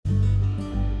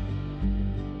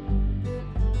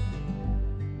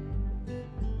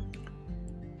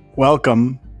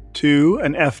Welcome to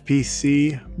an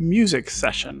FPC music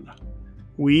session.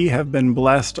 We have been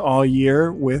blessed all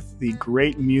year with the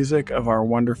great music of our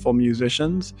wonderful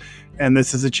musicians, and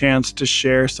this is a chance to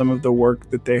share some of the work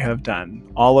that they have done.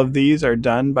 All of these are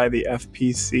done by the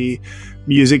FPC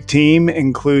music team,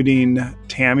 including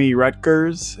Tammy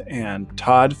Rutgers and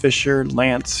Todd Fisher,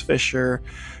 Lance Fisher,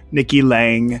 Nikki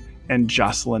Lang, and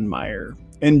Jocelyn Meyer.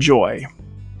 Enjoy.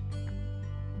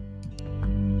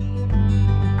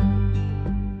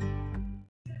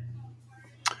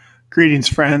 Greetings,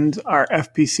 friends. Our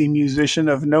FPC musician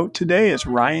of note today is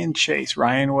Ryan Chase.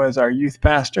 Ryan was our youth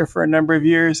pastor for a number of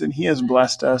years, and he has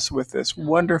blessed us with this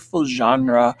wonderful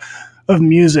genre of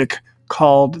music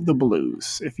called the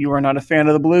blues. If you are not a fan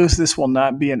of the blues, this will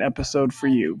not be an episode for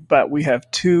you. But we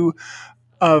have two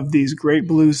of these great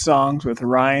blues songs with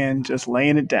Ryan just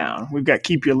laying it down. We've got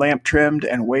Keep Your Lamp Trimmed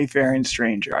and Wayfaring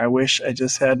Stranger. I wish I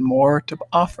just had more to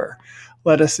offer.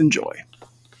 Let us enjoy.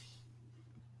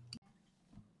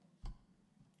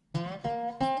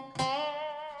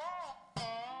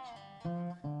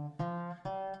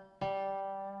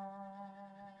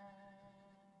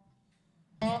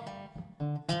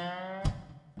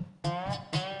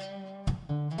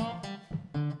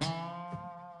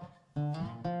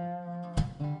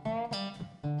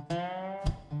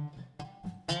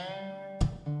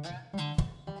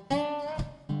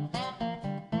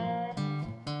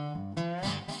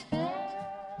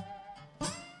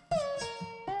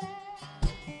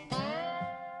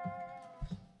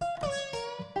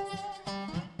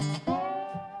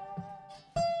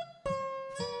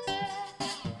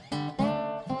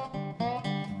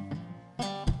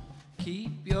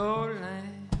 Keep your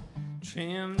lamp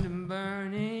trimmed and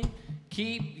burning.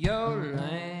 Keep your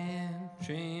lamp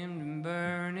trimmed and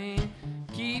burning.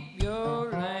 Keep your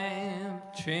lamp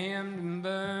trimmed and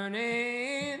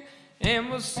burning. And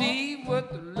we'll see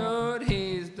what the Lord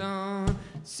has done.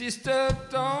 Sister,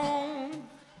 don't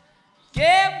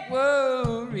get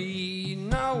worried.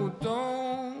 No,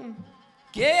 don't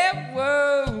get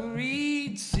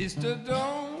worried. Sister,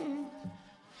 don't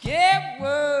get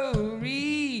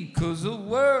worried, 'cause the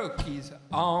work is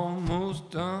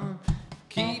almost done.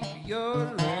 Keep your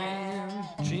lamp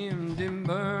trimmed and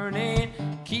burning.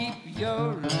 Keep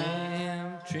your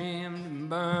lamp trimmed and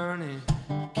burning.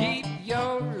 Keep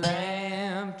your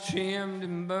lamp trimmed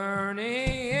and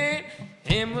burning.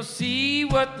 And we'll see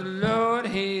what the Lord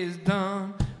has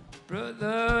done.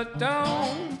 Brother,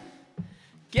 don't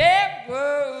get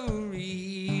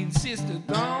worried. Sister,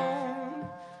 don't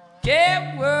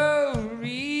get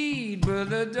worried.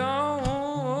 Brother,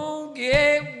 don't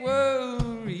get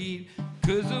worried,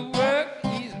 'cause the work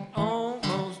is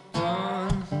almost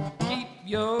done. Keep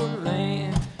your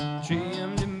lamp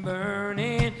trimmed and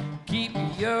burning. Keep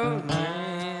your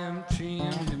lamp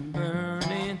trimmed and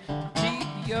burning.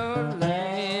 Keep your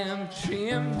lamp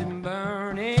trimmed and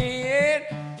burning.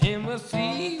 And we'll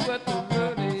see what the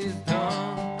Lord has done.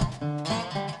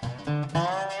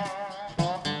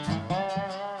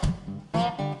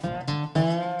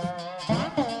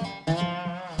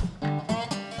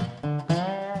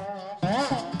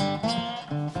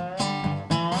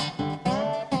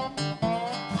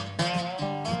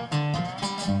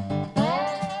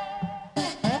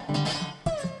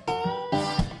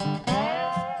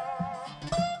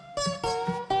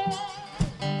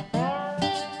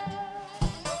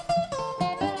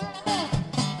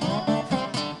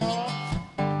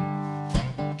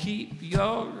 Keep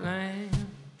your lamp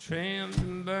trimmed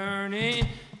and burning.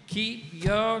 Keep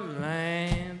your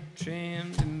lamp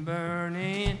trimmed and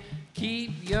burning.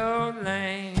 Keep your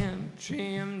lamp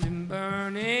trimmed and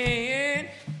burning.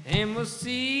 And we'll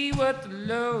see what the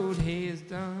Lord has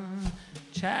done.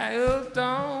 Child,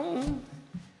 don't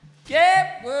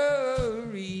get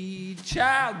worried.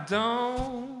 Child,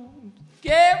 don't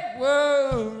get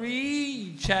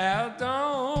worried. Child,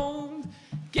 don't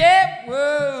get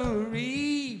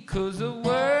worried, 'cause the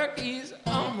work is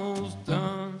almost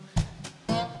done.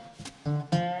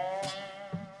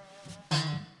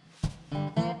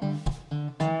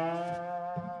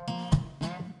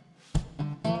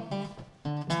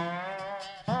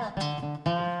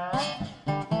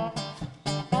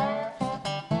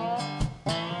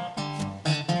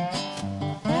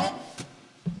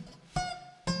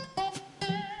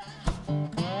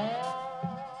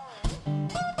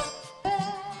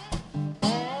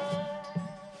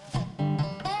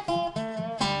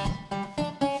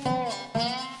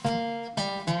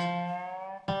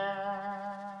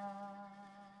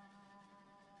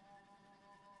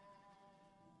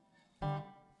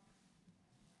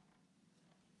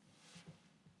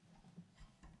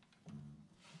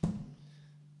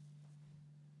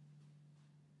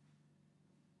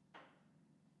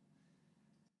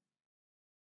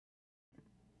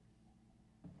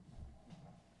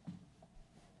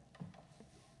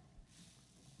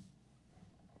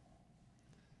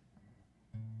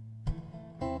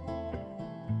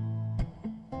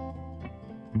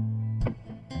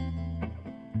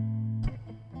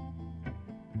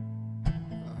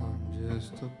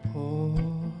 the poor,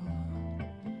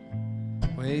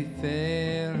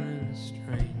 wayfaring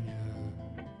stranger,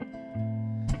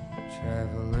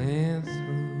 traveling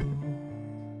through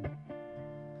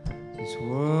this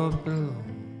world below.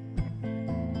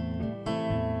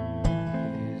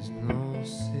 There's no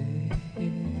sense,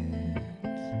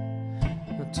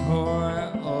 no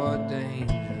toil or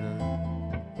danger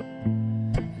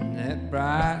in that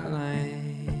bright land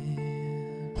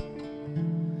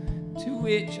to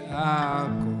which I'll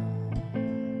go.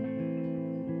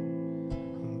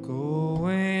 I'm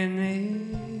going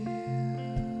there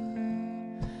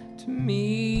to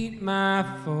meet my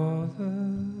Father.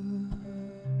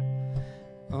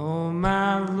 Oh,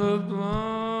 my loved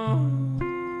ones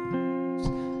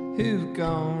who've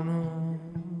gone home.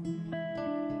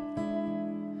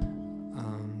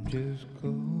 I'm just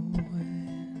going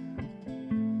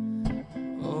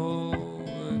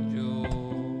over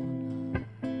Jordan.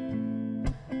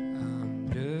 I'm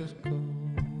just going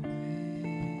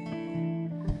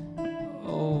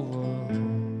over home.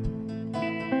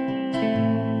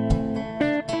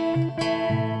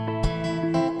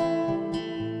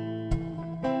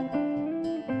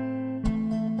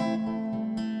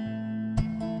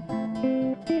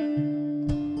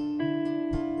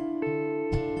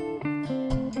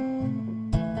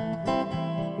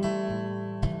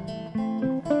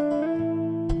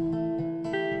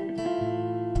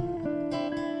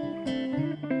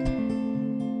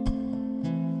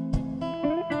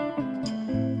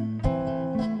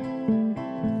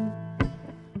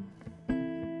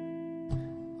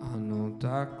 I know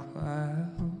dark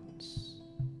clouds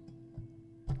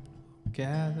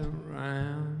gather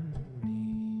round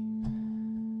me.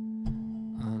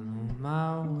 I know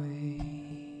my way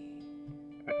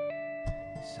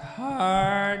is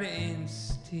hard and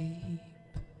steep,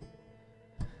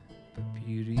 but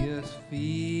beauteous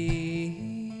field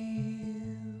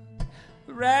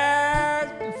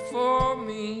rise before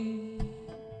me,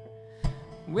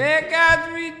 where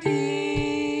God's redeemed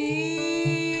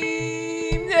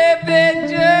their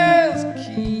vengeance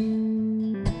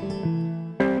keep.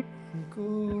 I'm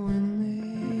going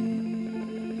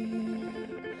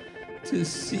there to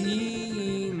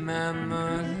see my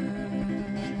mother.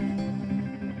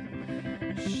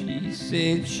 She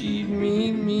said she'd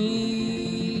meet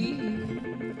me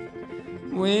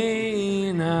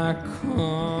when I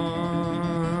come.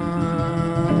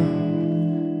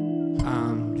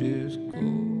 I'm just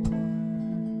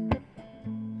going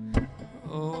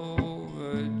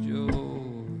over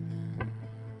Jordan.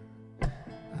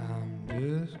 I'm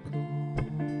just going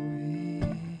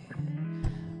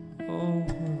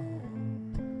over.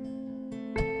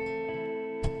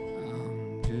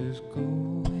 I'm just going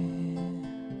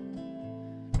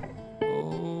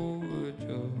over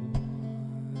Jordan.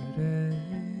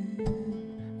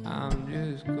 I'm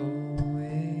just going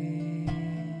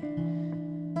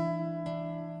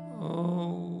over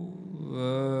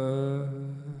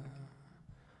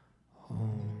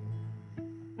home.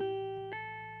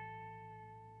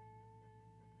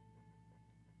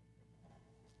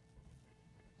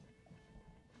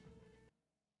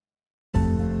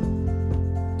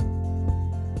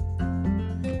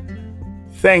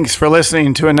 Thanks for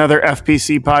listening to another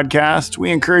FPC podcast. We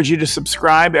encourage you to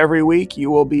subscribe every week. You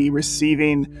will be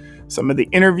receiving some of the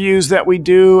interviews that we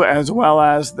do, as well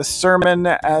as the sermon,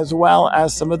 as well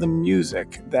as some of the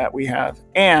music that we have.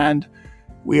 And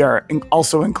we are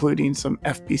also including some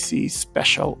FPC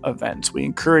special events. We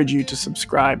encourage you to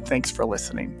subscribe. Thanks for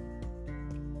listening.